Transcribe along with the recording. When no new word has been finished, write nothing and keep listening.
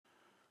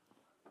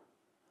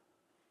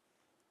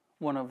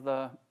one of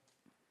the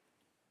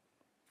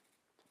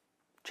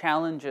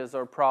challenges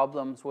or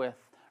problems with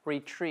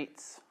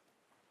retreats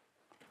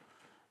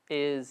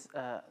is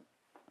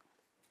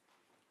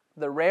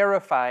the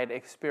rarefied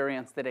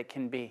experience that it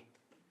can be,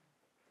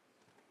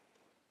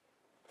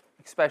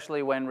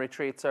 especially when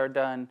retreats are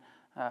done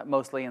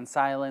mostly in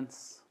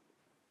silence.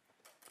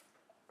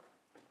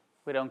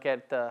 We don't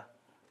get the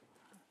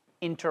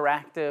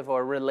interactive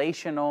or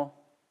relational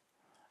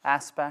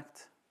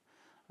aspect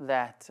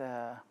that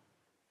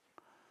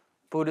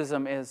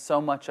Buddhism is so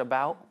much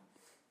about,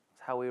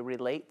 how we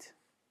relate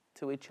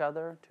to each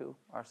other, to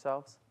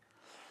ourselves.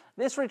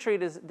 This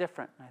retreat is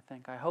different, I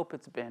think. I hope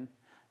it's been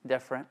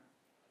different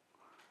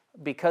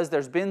because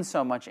there's been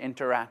so much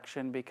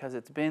interaction, because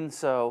it's been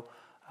so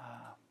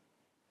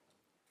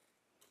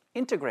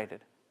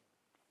integrated.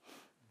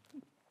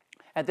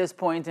 At this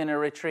point in a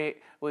retreat,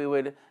 we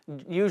would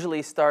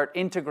usually start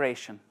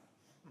integration.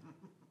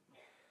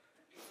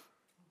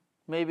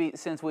 Maybe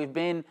since we've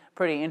been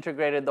pretty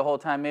integrated the whole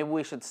time, maybe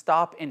we should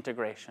stop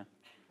integration.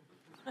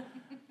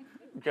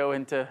 Go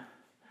into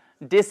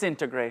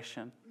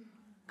disintegration.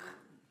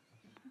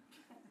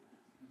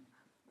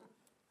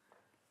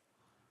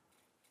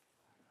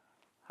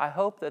 I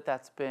hope that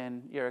that's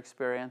been your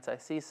experience. I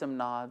see some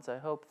nods. I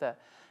hope that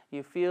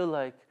you feel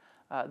like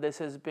this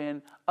has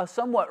been a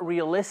somewhat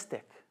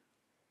realistic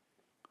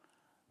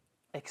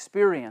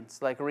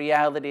experience, like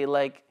reality,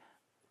 like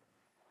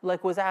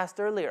was asked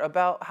earlier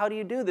about how do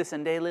you do this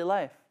in daily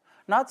life.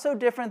 Not so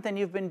different than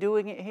you've been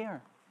doing it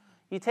here.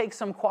 You take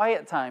some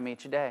quiet time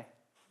each day,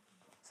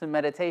 some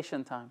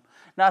meditation time.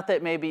 Not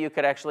that maybe you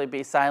could actually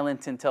be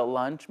silent until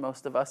lunch.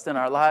 Most of us in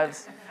our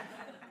lives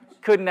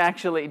couldn't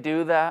actually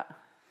do that.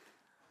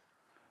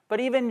 But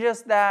even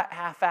just that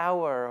half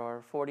hour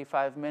or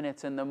 45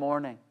 minutes in the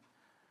morning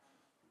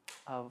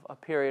of a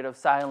period of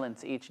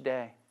silence each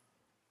day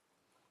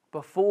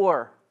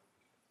before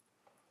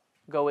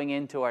going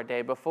into our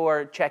day,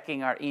 before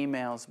checking our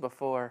emails,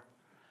 before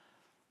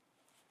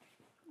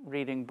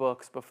reading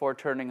books, before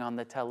turning on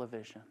the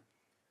television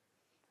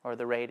or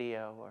the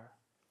radio or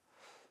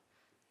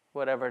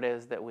whatever it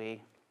is that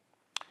we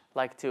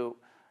like to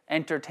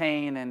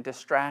entertain and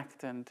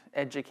distract and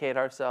educate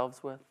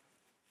ourselves with.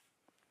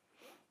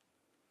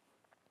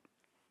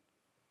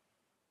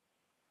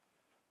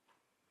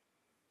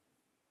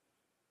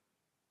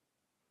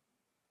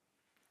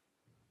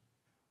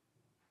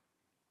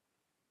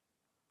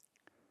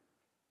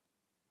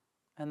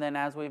 And then,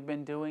 as we've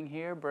been doing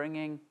here,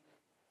 bringing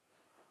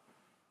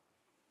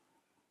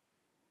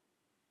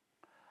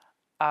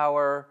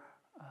our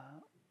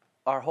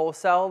whole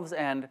selves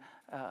and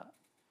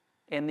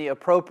in the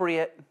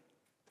appropriate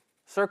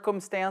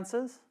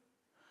circumstances,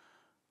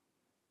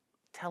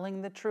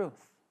 telling the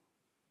truth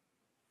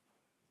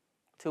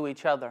to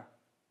each other.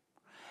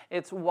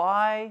 It's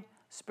why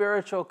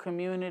spiritual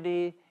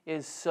community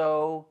is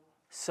so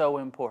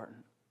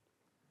important.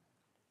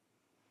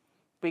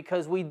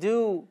 Because we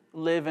do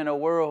live in a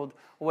world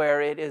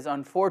where it is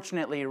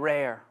unfortunately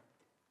rare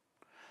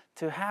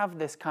to have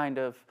this kind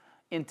of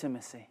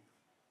intimacy.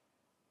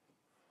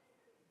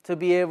 To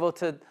be able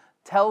to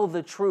tell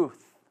the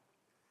truth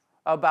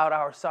about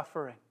our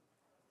suffering.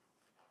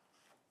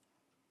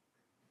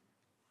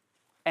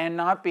 And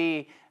not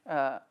be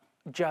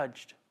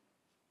judged.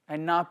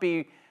 And not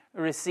be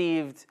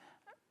received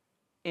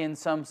in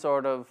some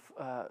sort of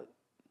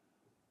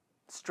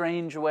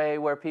strange way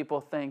where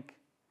people think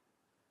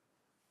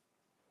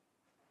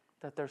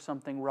that there's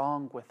something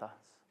wrong with us.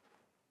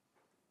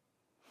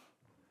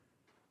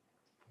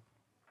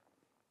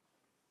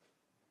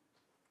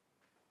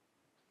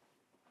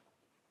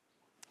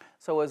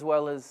 So as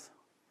well as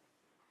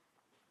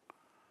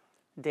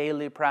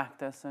daily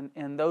practice,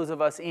 and those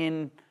of us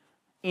in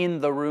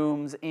the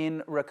rooms,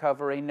 in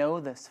recovery, know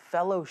this,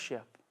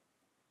 fellowship.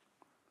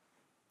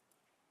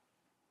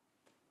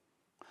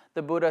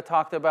 The Buddha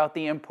talked about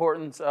the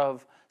importance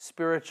of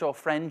spiritual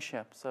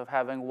friendships, of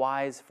having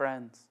wise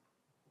friends.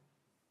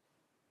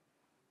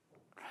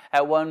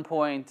 At one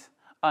point,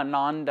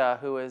 Ananda,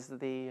 who is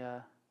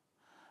the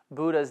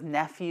Buddha's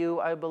nephew,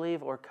 I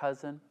believe, or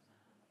cousin?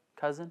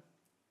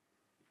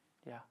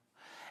 Yeah.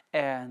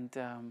 And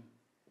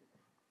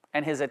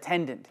his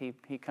attendant, he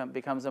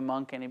becomes a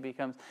monk,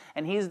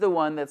 and he's the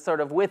one that's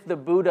sort of with the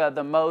Buddha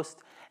the most,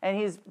 and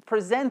he's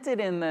presented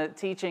in the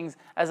teachings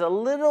as a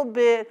little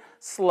bit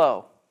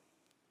slow.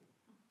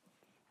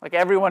 Like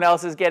everyone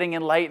else is getting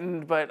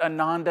enlightened, but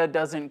Ananda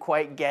doesn't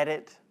quite get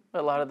it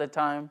a lot of the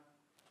time.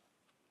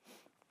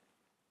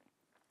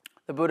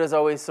 The Buddha's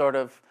always sort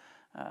of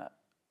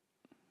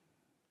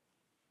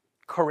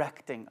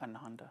correcting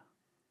Ananda.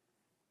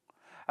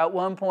 At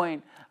one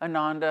point,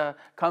 Ananda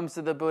comes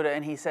to the Buddha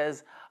and he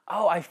says,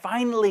 "Oh, I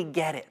finally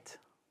get it.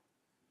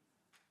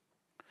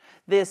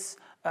 This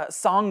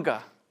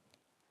Sangha,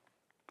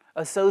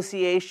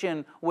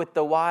 association with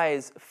the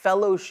wise,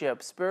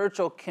 fellowship,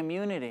 spiritual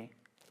community,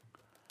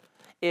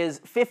 is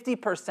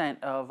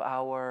 50% of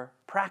our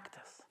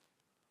practice.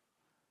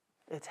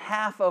 It's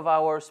half of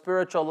our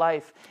spiritual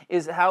life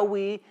is how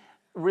we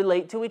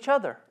relate to each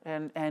other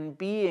and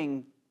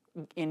being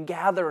in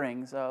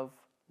gatherings of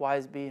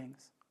wise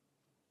beings,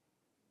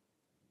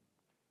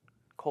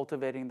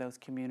 cultivating those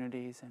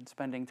communities and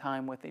spending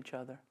time with each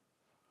other.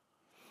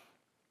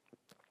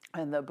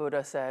 And the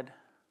Buddha said,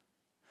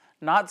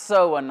 not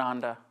so,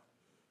 Ananda.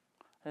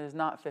 It is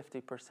not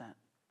 50%.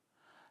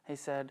 He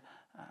said,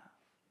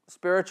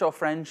 spiritual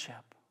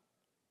friendship,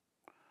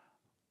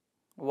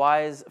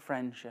 wise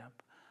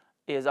friendship,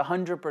 is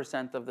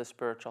 100% of the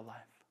spiritual life.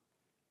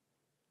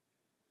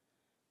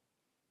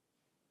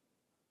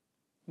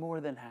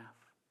 More than half.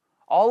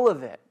 All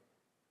of it.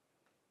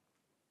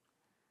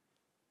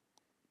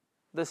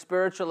 The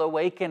spiritual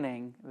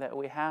awakening that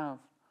we have,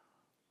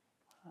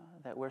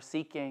 that we're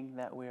seeking,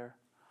 that we're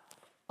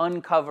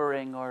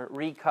uncovering or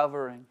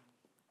recovering,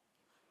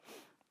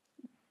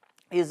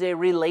 is a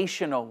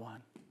relational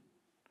one.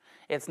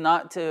 It's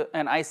not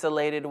an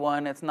isolated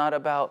one. It's not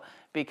about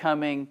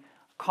becoming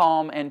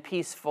calm and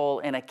peaceful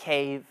in a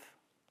cave,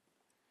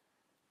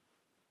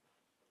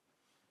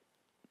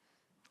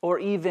 or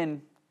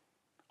even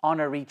on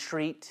a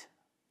retreat.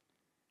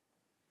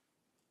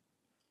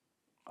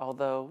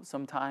 Although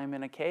some time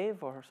in a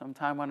cave or some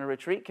time on a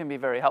retreat can be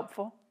very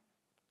helpful.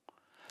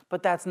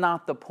 But that's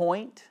not the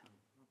point.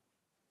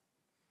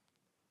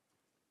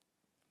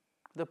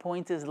 The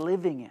point is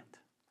living it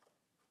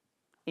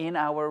in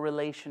our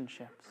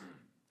relationships.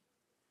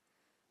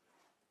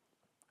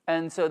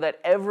 And so that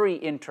every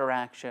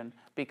interaction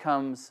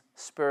becomes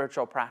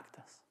spiritual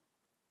practice.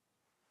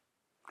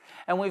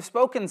 And we've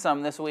spoken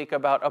some this week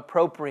about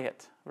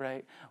appropriate,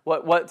 right?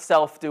 What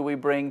self do we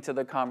bring to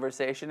the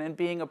conversation, and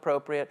being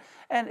appropriate.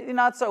 And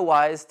not so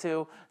wise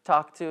to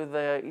talk to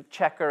the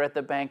checker at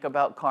the bank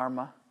about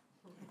karma.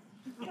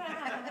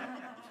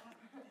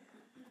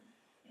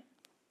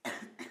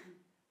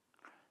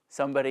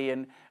 Somebody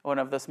in one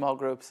of the small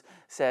groups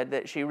said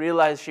that she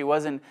realized she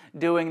wasn't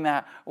doing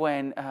that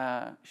when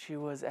she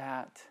was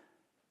at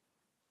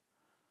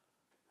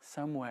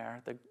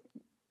somewhere,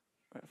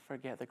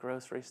 forget the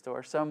grocery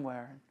store,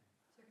 somewhere.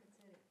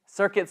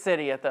 Circuit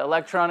City at the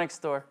electronics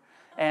store.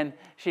 And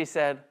she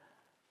said,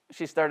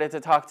 she started to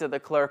talk to the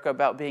clerk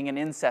about being an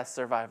incest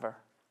survivor.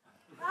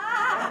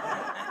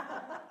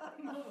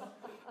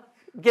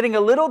 Getting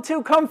a little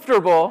too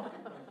comfortable,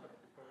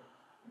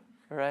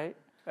 right?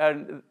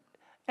 And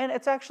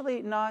it's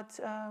actually not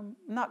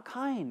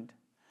kind,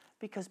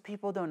 because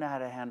people don't know how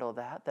to handle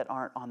that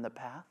aren't on the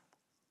path,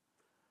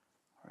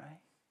 right?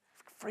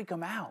 Freak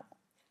them out.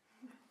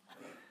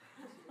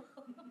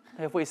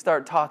 If we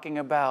start talking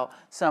about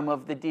some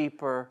of the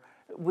deeper,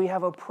 we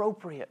have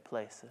appropriate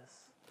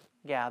places,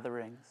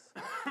 gatherings,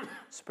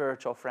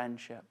 spiritual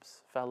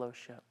friendships,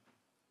 fellowship,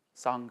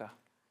 sangha.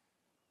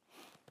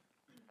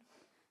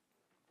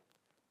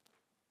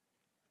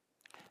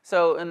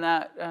 So in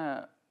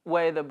that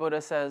way, the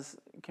Buddha says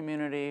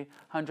community,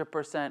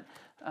 100%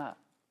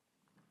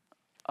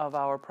 of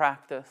our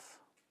practice.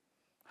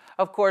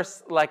 Of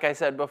course, like I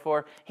said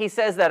before, he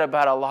says that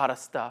about a lot of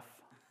stuff,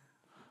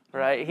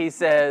 right? He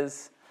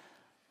says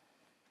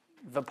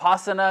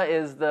Vipassana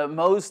is the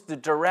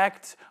most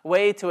direct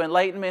way to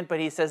enlightenment, but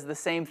he says the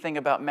same thing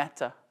about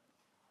metta,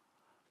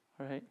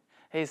 right?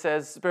 He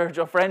says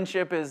spiritual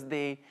friendship is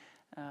the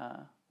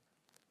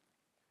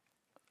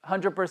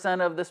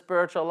 100% of the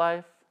spiritual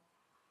life.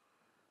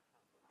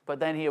 But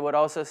then he would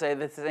also say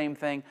the same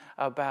thing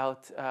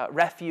about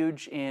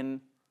refuge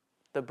in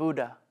the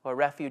Buddha, or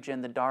refuge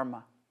in the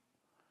Dharma,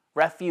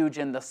 refuge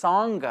in the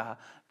Sangha,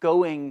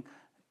 going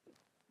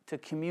to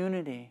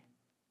community,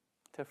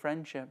 to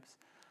friendships.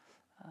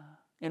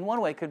 In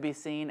one way could be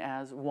seen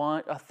as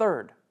one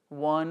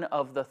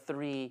of the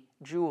three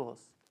jewels.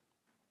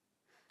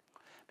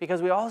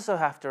 Because we also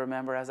have to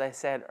remember, as I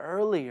said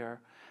earlier,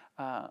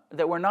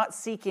 that we're not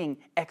seeking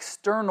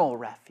external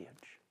refuge.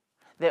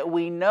 That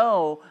we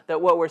know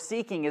that what we're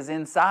seeking is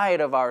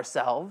inside of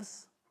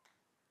ourselves.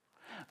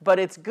 But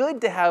it's good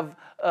to have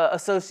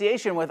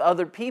association with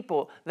other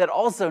people that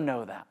also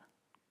know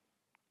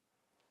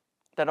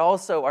that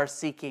also are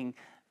seeking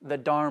the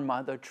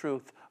Dharma, the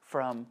truth,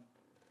 from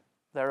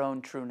their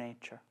own true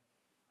nature.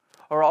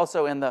 Or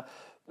also in the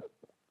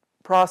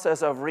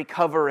process of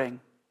recovering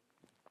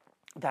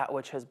that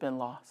which has been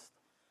lost.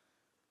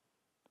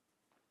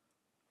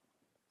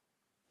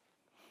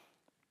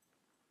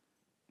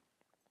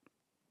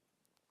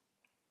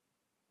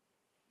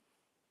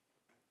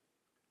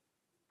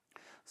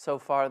 So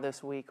far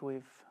this week,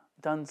 we've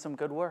done some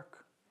good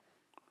work,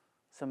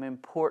 some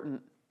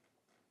important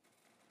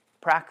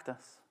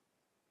practice.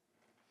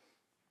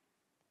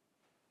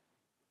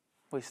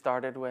 We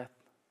started with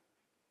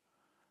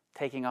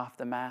taking off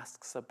the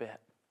masks a bit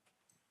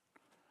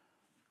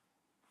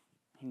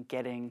and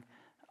getting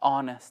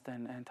honest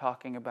and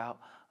talking about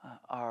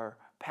our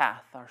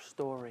path, our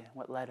story, and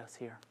what led us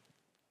here,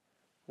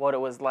 what it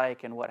was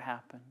like and what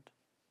happened.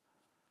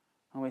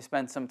 And we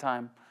spent some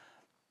time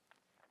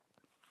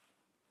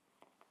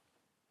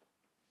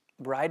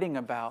writing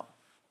about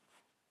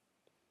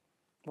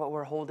what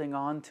we're holding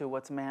on to,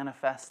 what's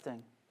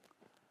manifesting.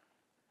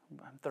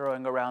 I'm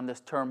throwing around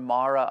this term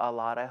Mara a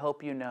lot. I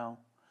hope you know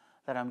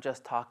that I'm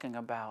just talking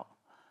about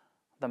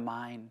the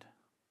mind,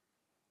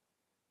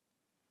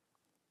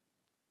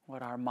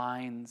 what our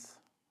minds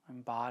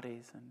and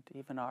bodies and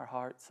even our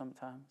hearts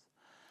sometimes,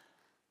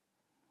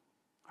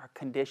 our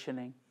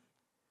conditioning,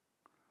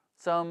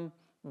 some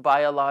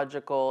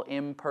biological,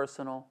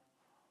 impersonal,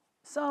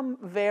 some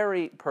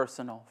very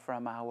personal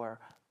from our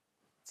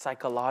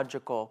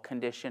psychological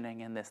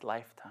conditioning in this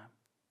lifetime,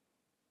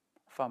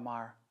 from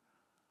our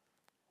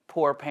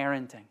poor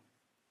parenting.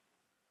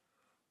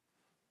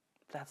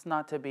 That's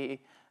not to be,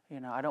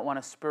 I don't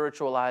want to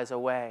spiritualize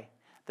away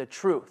the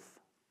truth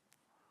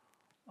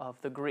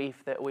of the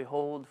grief that we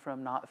hold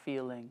from not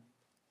feeling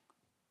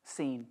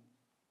seen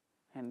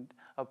and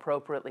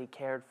appropriately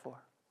cared for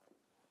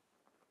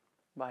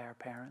by our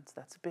parents.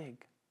 That's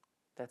big.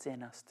 That's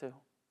in us too.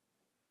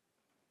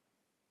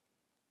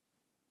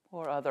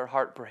 Or other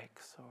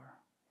heartbreaks or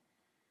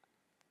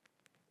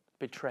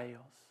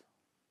betrayals.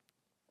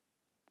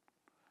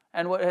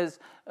 And what has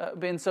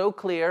been so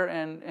clear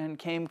and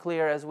came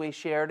clear as we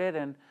shared it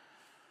and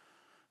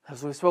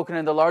as we've spoken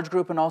in the large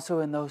group and also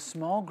in those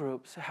small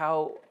groups,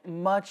 how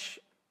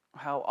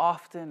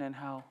often and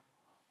how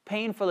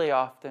painfully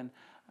often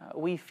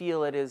we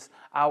feel it is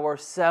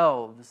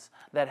ourselves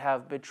that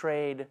have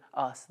betrayed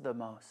us the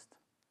most.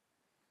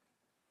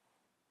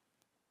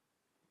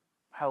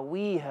 How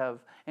we have,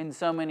 in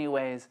so many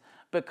ways,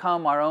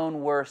 become our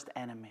own worst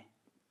enemy,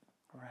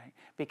 right?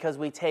 Because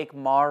we take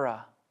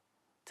Mara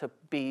to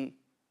be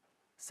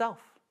self,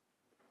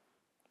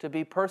 to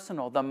be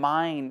personal, the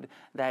mind,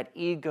 that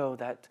ego,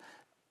 that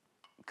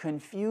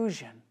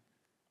confusion.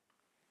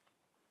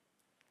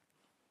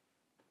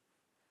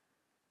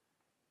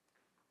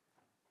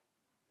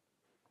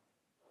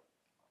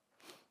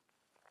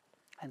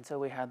 And so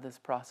we had this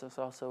process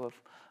also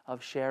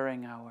of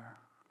sharing our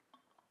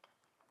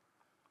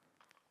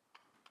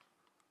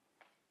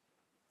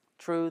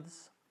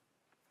truths.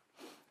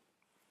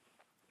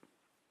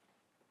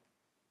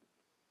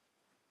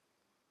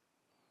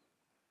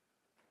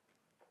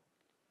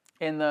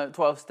 In the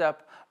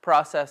 12-step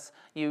process,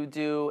 you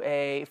do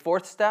a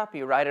 4th step,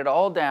 you write it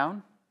all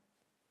down,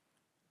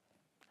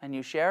 and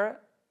you share it.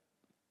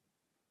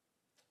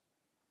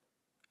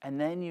 And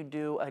then you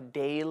do a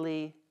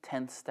daily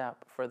 10th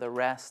step for the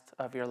rest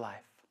of your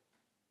life.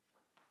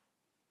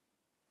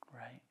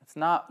 Right? It's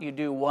not you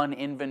do one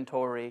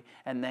inventory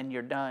and then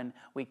you're done.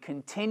 We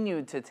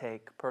continue to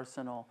take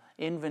personal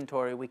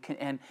inventory.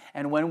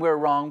 And when we're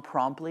wrong,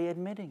 promptly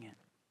admitting it.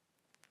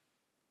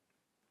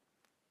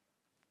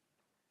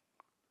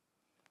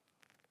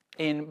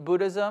 In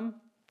Buddhism,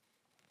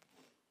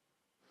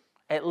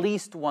 at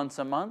least once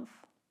a month,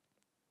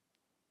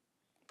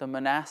 the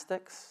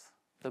monastics,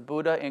 the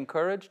Buddha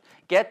encouraged,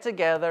 get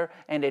together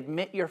and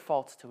admit your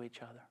faults to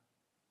each other.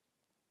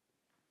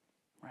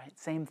 Right?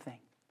 Same thing.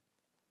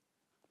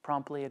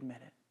 Promptly admit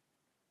it.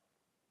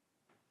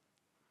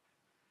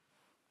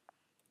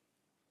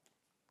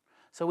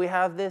 So we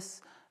have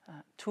this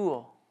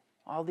tool,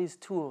 all these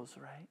tools,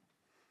 right?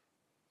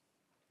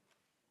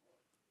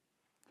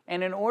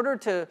 And in order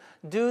to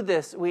do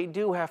this, we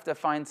do have to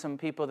find some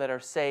people that are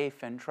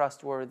safe and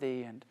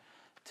trustworthy and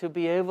to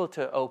be able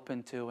to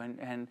open to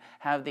and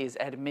have these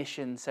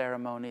admission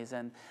ceremonies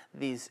and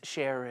these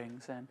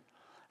sharings. And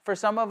for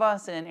some of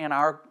us in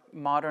our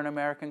modern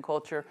American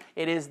culture,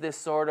 it is this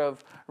sort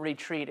of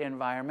retreat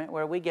environment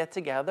where we get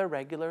together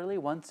regularly,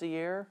 once a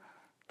year,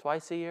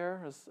 twice a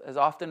year, as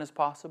often as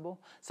possible.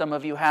 Some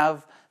of you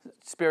have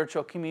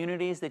spiritual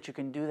communities that you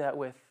can do that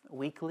with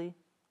weekly.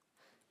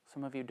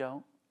 Some of you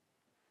don't.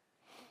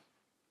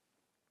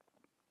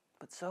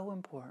 But so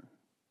important.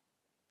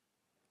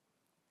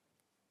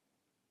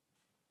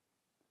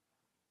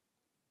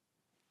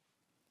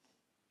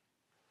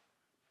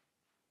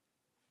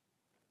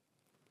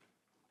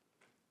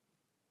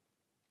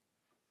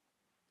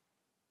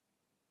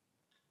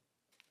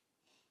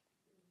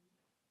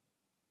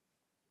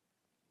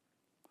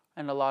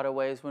 In a lot of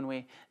ways, when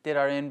we did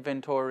our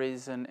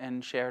inventories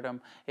and shared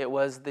them, it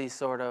was the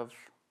sort of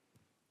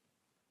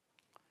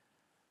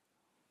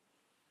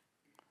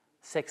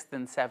 6th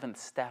and 7th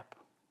step.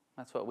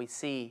 That's what we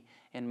see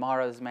in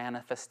Mara's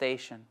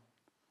manifestation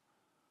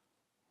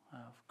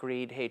of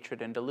greed,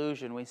 hatred, and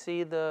delusion. We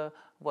see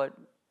what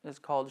is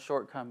called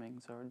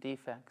shortcomings or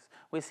defects.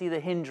 We see the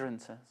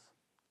hindrances.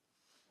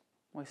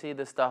 We see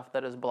the stuff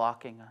that is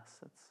blocking us.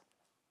 It's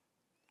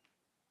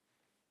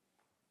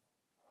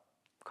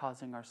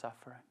causing our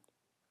suffering.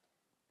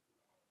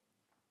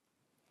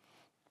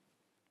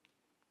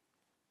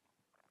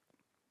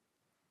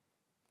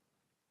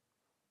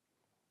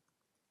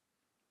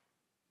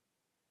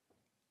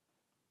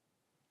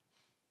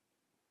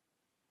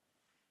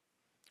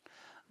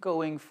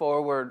 Going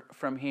forward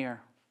from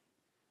here,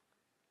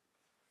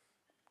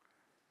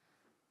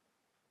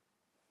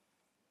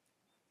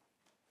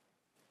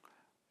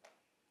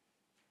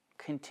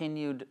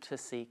 continued to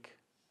seek,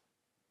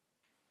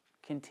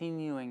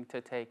 continuing to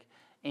take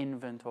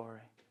inventory,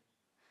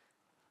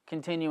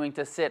 continuing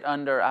to sit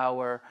under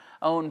our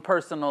own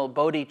personal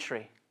Bodhi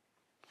tree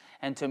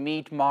and to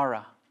meet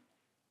Mara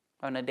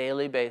on a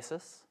daily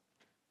basis,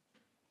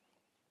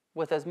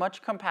 with as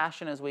much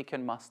compassion as we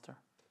can muster.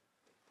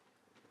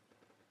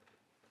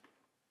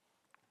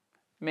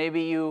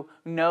 Maybe you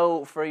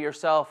know for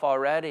yourself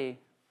already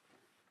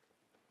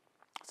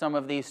some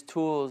of these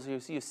tools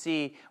you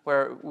see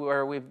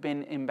where we've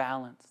been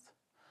imbalanced.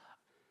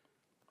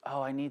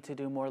 Oh, I need to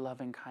do more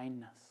loving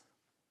kindness.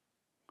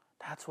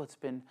 That's what's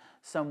been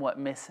somewhat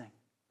missing.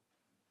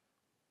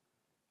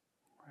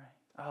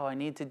 Right? Oh, I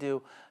need to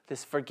do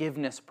this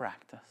forgiveness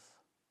practice.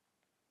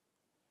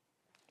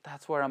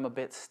 That's where I'm a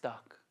bit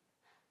stuck.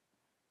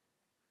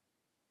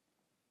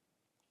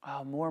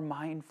 Oh, more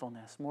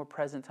mindfulness, more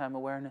present time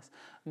awareness,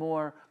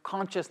 more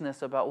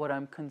consciousness about what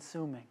I'm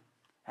consuming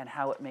and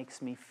how it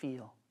makes me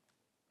feel.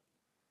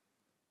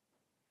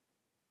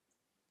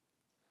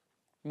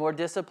 More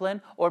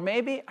discipline, or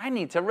maybe I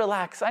need to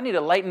relax. I need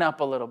to lighten up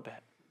a little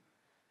bit.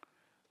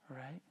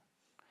 Right?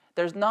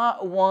 There's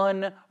not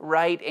one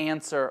right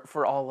answer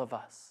for all of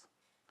us.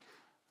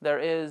 There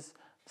is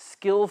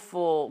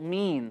skillful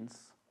means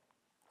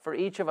for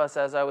each of us,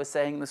 as I was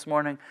saying this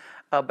morning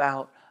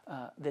about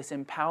this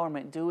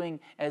empowerment, doing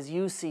as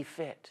you see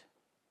fit.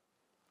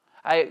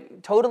 I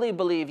totally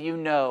believe you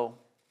know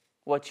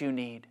what you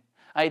need.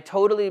 I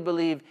totally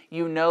believe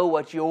you know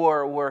what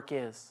your work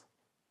is,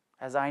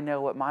 as I know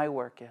what my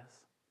work is.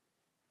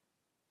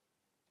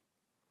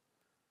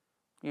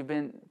 You've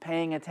been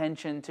paying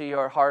attention to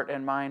your heart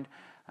and mind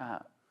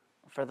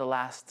for the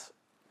last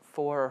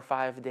 4 or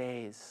 5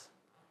 days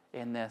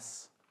in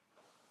this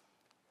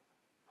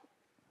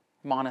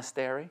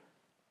monastery.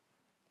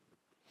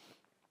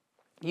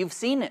 You've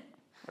seen it,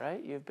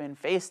 right? You've been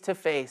face to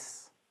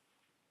face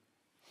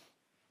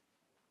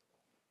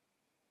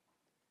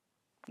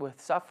with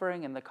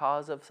suffering and the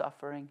cause of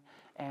suffering,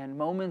 and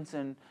moments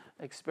and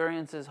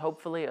experiences,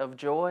 hopefully, of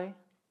joy,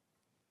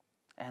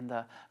 and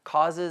the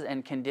causes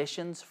and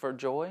conditions for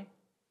joy.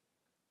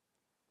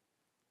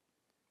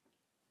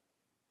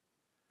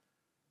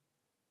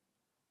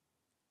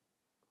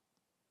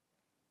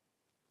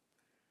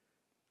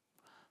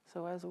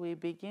 So as we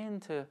begin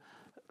to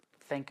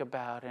think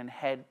about and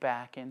head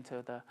back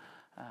into the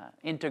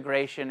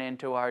integration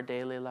into our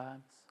daily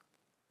lives,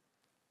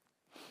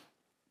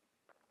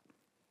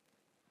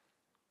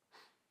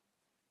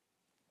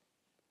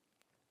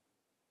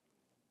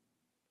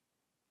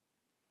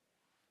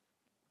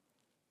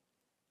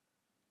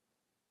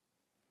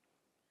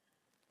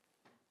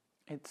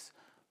 it's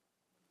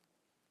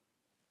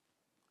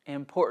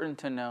important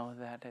to know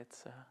that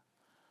it's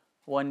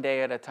one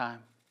day at a time.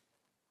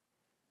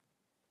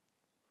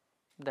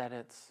 That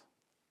it's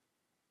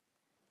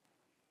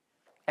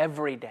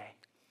every day.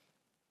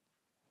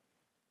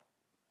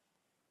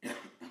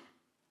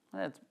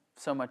 That's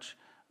so much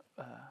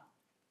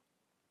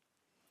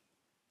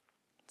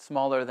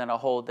smaller than a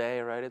whole day,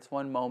 right? It's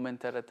one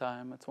moment at a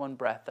time. It's one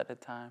breath at a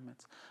time.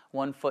 It's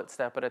one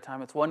footstep at a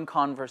time. It's one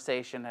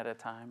conversation at a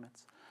time.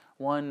 It's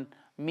one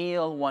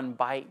meal, one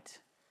bite.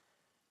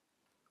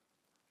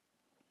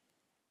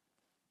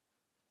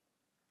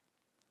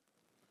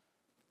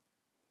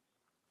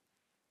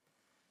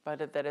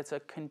 But that it's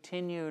a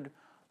continued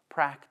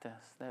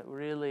practice, that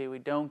really we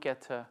don't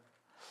get to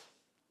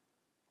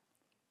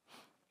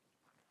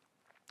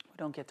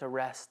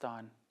rest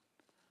on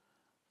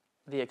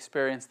the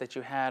experience that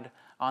you had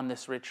on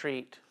this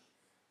retreat.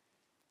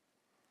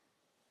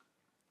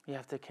 You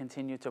have to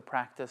continue to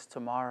practice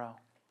tomorrow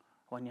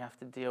when you have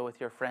to deal with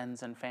your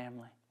friends and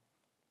family.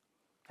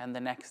 And the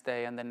next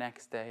day, and the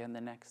next day, and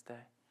the next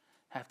day.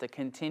 Have to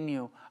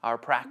continue our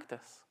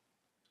practice.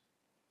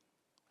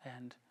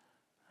 And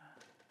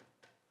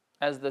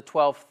as the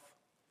 12th,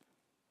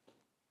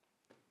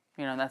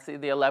 that's the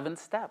 11th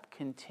step,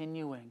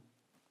 continuing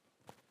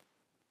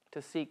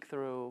to seek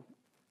through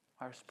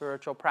our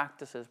spiritual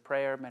practices,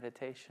 prayer,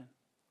 meditation,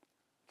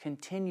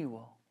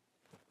 continual,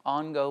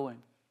 ongoing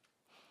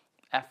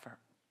effort.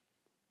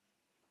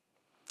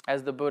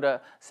 As the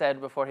Buddha said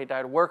before he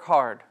died, work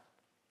hard.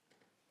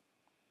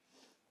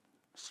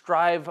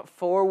 Strive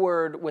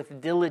forward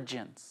with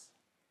diligence.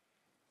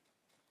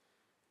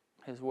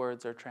 His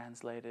words are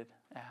translated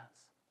as.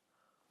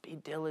 Be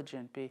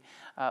diligent, be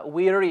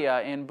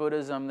virya in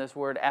Buddhism, this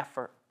word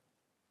effort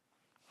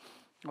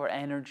or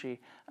energy.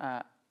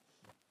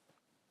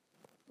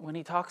 When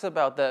he talks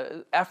about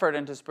the effort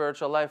into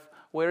spiritual life,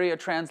 virya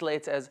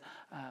translates as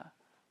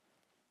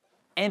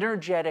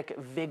energetic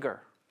vigor,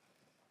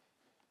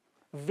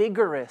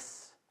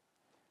 vigorous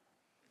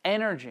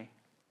energy.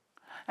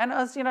 And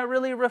us,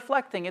 really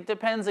reflecting. It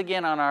depends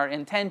again on our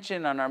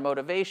intention, on our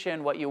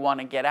motivation, what you want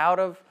to get out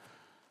of.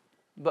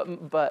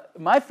 But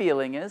my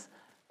feeling is,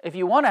 if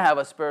you want to have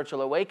a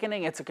spiritual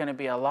awakening, it's going to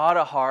be a lot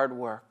of hard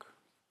work.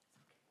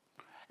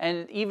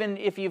 And even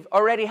if you've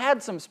already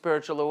had some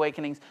spiritual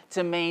awakenings,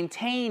 to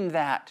maintain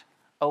that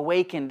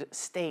awakened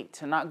state,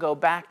 to not go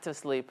back to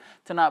sleep,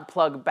 to not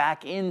plug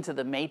back into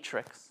the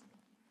matrix.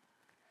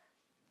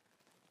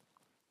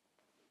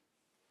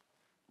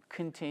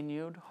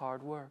 Continued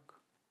hard work.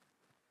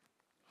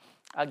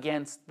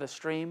 Against the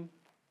stream,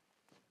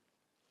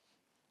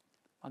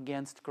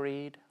 against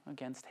greed,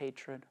 against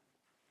hatred,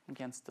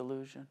 against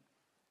delusion.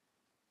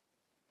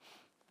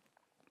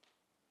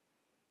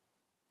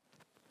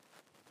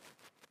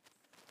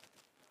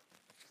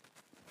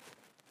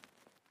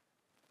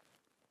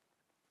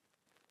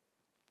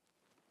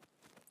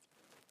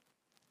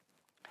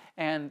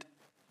 And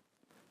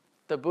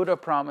the Buddha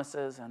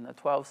promises and the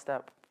 12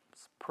 steps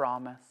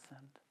promise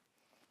and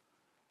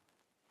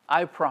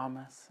I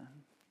promise and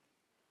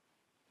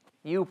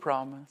you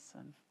promise,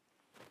 and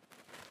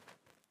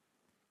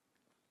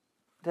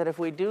that if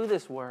we do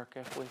this work,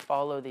 if we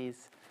follow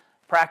these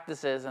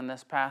practices and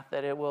this path,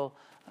 that it will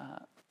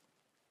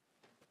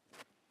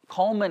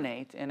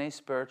culminate in a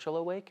spiritual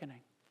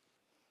awakening.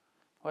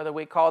 Whether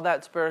we call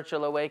that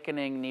spiritual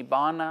awakening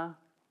nibbana,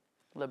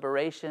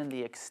 liberation,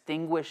 the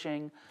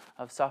extinguishing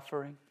of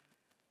suffering,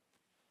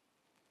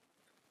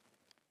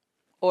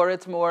 or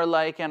it's more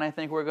like, and I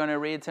think we're going to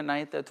read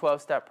tonight, the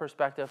 12-step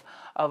perspective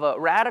of a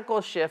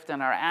radical shift in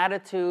our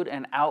attitude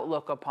and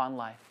outlook upon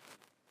life.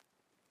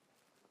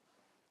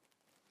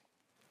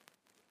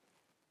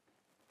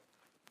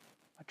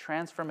 A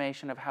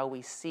transformation of how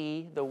we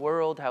see the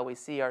world, how we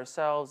see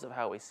ourselves, of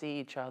how we see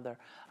each other.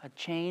 A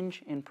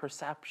change in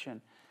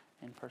perception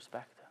and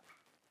perspective.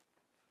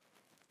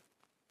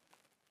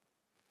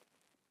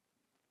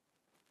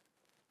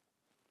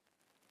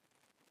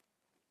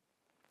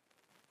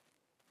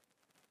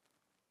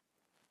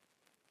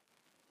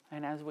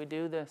 And as we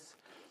do this,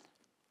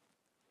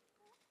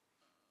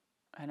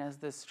 and as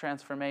this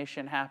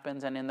transformation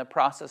happens, and in the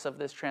process of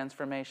this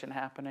transformation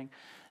happening,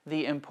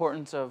 the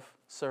importance of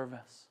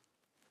service,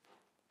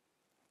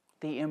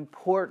 the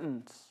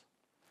importance,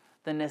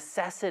 the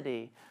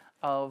necessity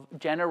of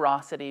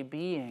generosity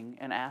being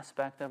an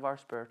aspect of our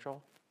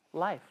spiritual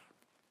life.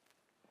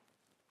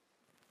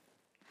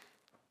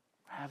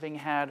 Having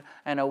had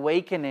an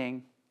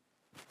awakening,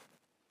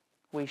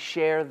 we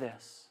share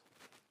this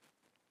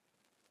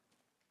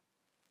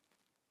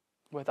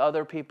with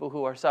other people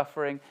who are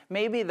suffering.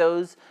 Maybe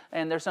those,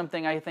 and there's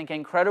something I think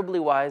incredibly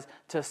wise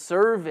to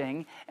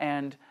serving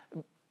and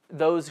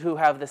those who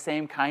have the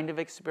same kind of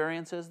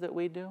experiences that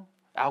we do.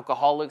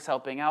 Alcoholics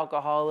helping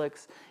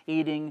alcoholics,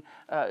 eating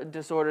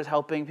disorders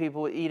helping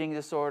people with eating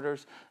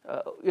disorders.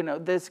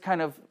 This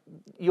kind of,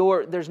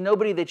 there's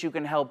nobody that you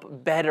can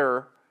help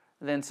better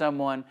than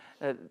someone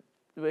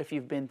if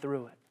you've been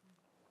through it.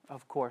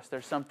 Of course,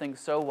 there's something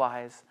so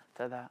wise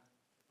to that.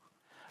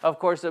 Of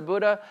course, the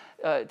Buddha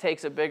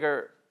takes a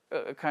bigger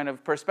kind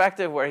of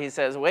perspective where he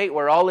says, wait,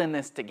 we're all in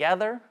this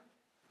together.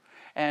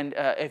 And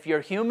if you're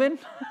human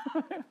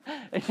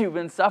and you've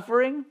been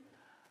suffering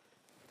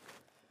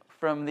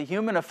from the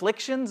human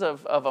afflictions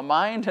of a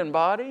mind and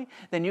body,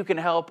 then you can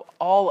help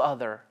all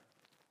other,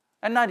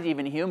 and not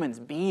even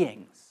humans,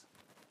 beings.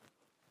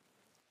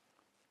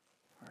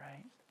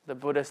 Right? The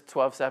Buddhist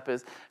 12-step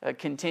is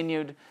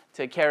continued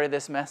to carry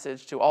this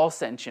message to all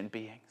sentient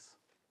beings.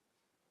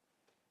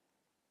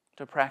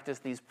 To practice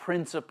these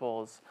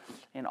principles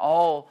in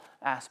all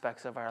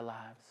aspects of our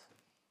lives.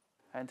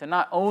 And to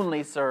not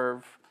only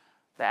serve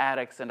the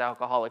addicts and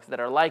alcoholics that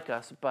are like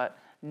us, but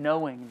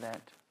knowing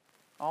that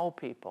all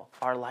people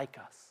are like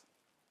us.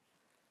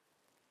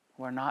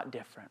 We're not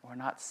different. We're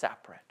not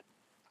separate.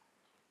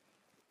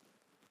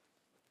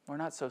 We're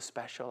not so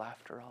special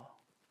after all.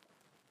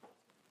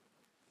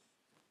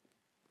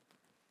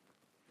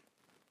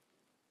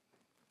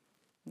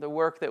 The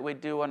work that we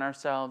do on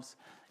ourselves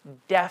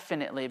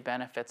definitely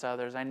benefits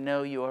others. I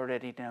know you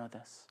already know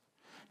this.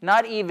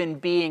 Not even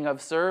being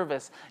of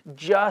service,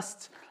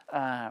 just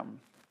harm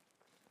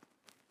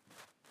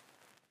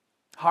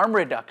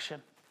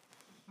reduction.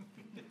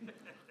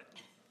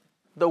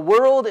 The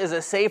world is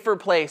a safer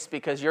place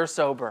because you're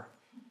sober.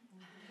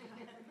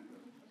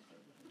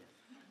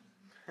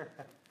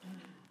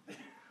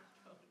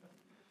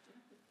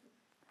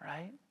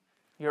 Right?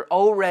 You're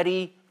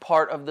already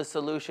part of the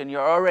solution.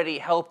 You're already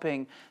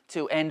helping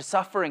to end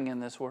suffering in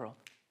this world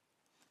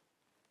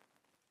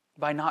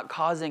by not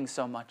causing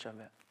so much of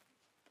it.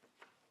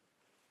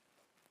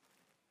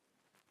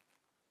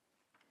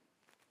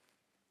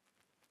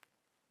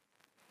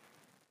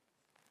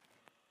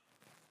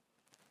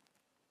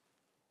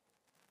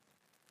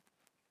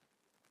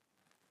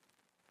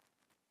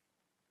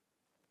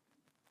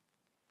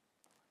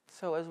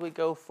 So as we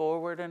go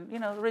forward, and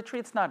the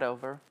retreat's not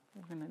over.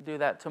 We're going to do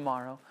that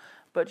tomorrow.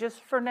 But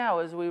just for now,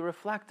 as we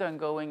reflect on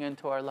going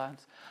into our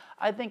lives,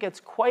 I think it's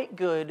quite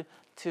good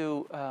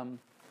to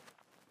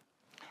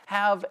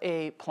have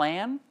a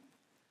plan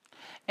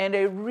and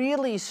a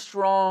really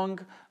strong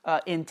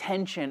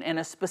intention and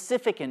a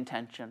specific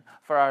intention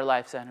for our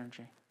life's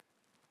energy.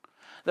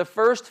 The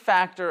first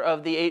factor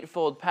of the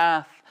Eightfold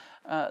Path,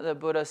 the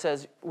Buddha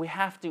says, we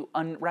have to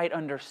right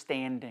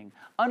understanding.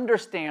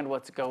 Understand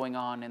what's going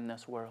on in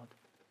this world.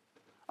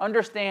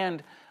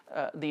 Understand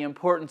the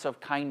importance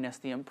of kindness,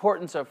 the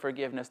importance of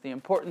forgiveness, the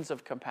importance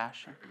of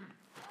compassion.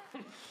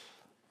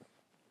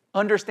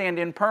 Understand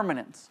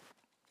impermanence.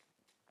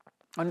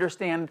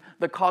 Understand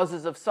the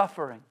causes of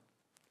suffering.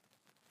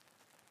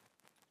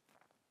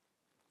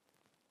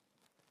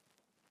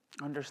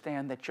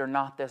 Understand that you're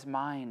not this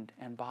mind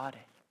and body.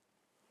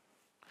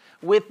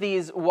 With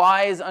these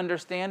wise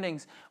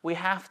understandings, we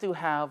have to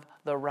have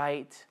the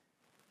right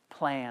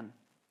plan,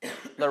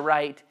 the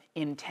right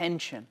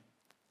intention,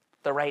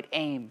 the right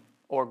aim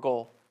or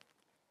goal.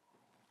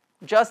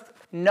 Just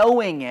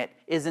knowing it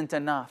isn't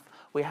enough.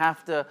 We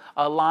have to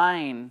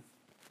align.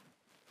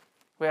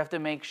 We have to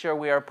make sure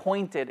we are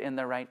pointed in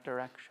the right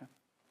direction.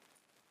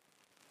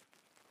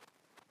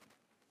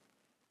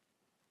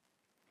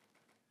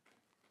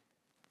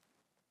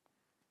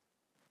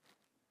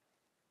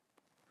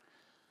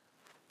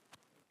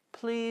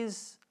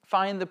 Please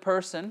find the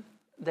person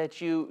that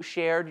you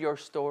shared your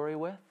story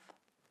with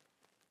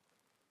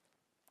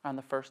on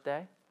the first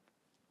day.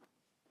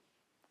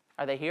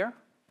 Are they here?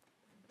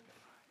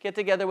 Get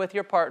together with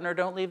your partner.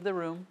 Don't leave the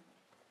room.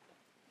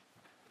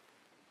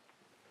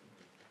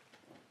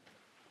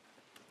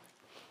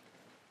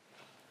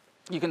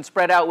 You can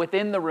spread out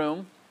within the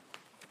room.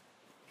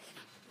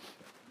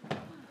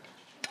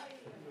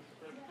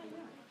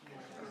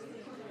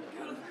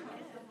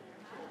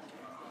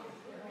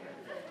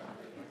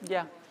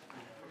 Yeah.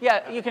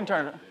 Yeah, you can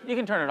turn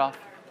it off.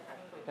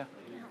 Yeah.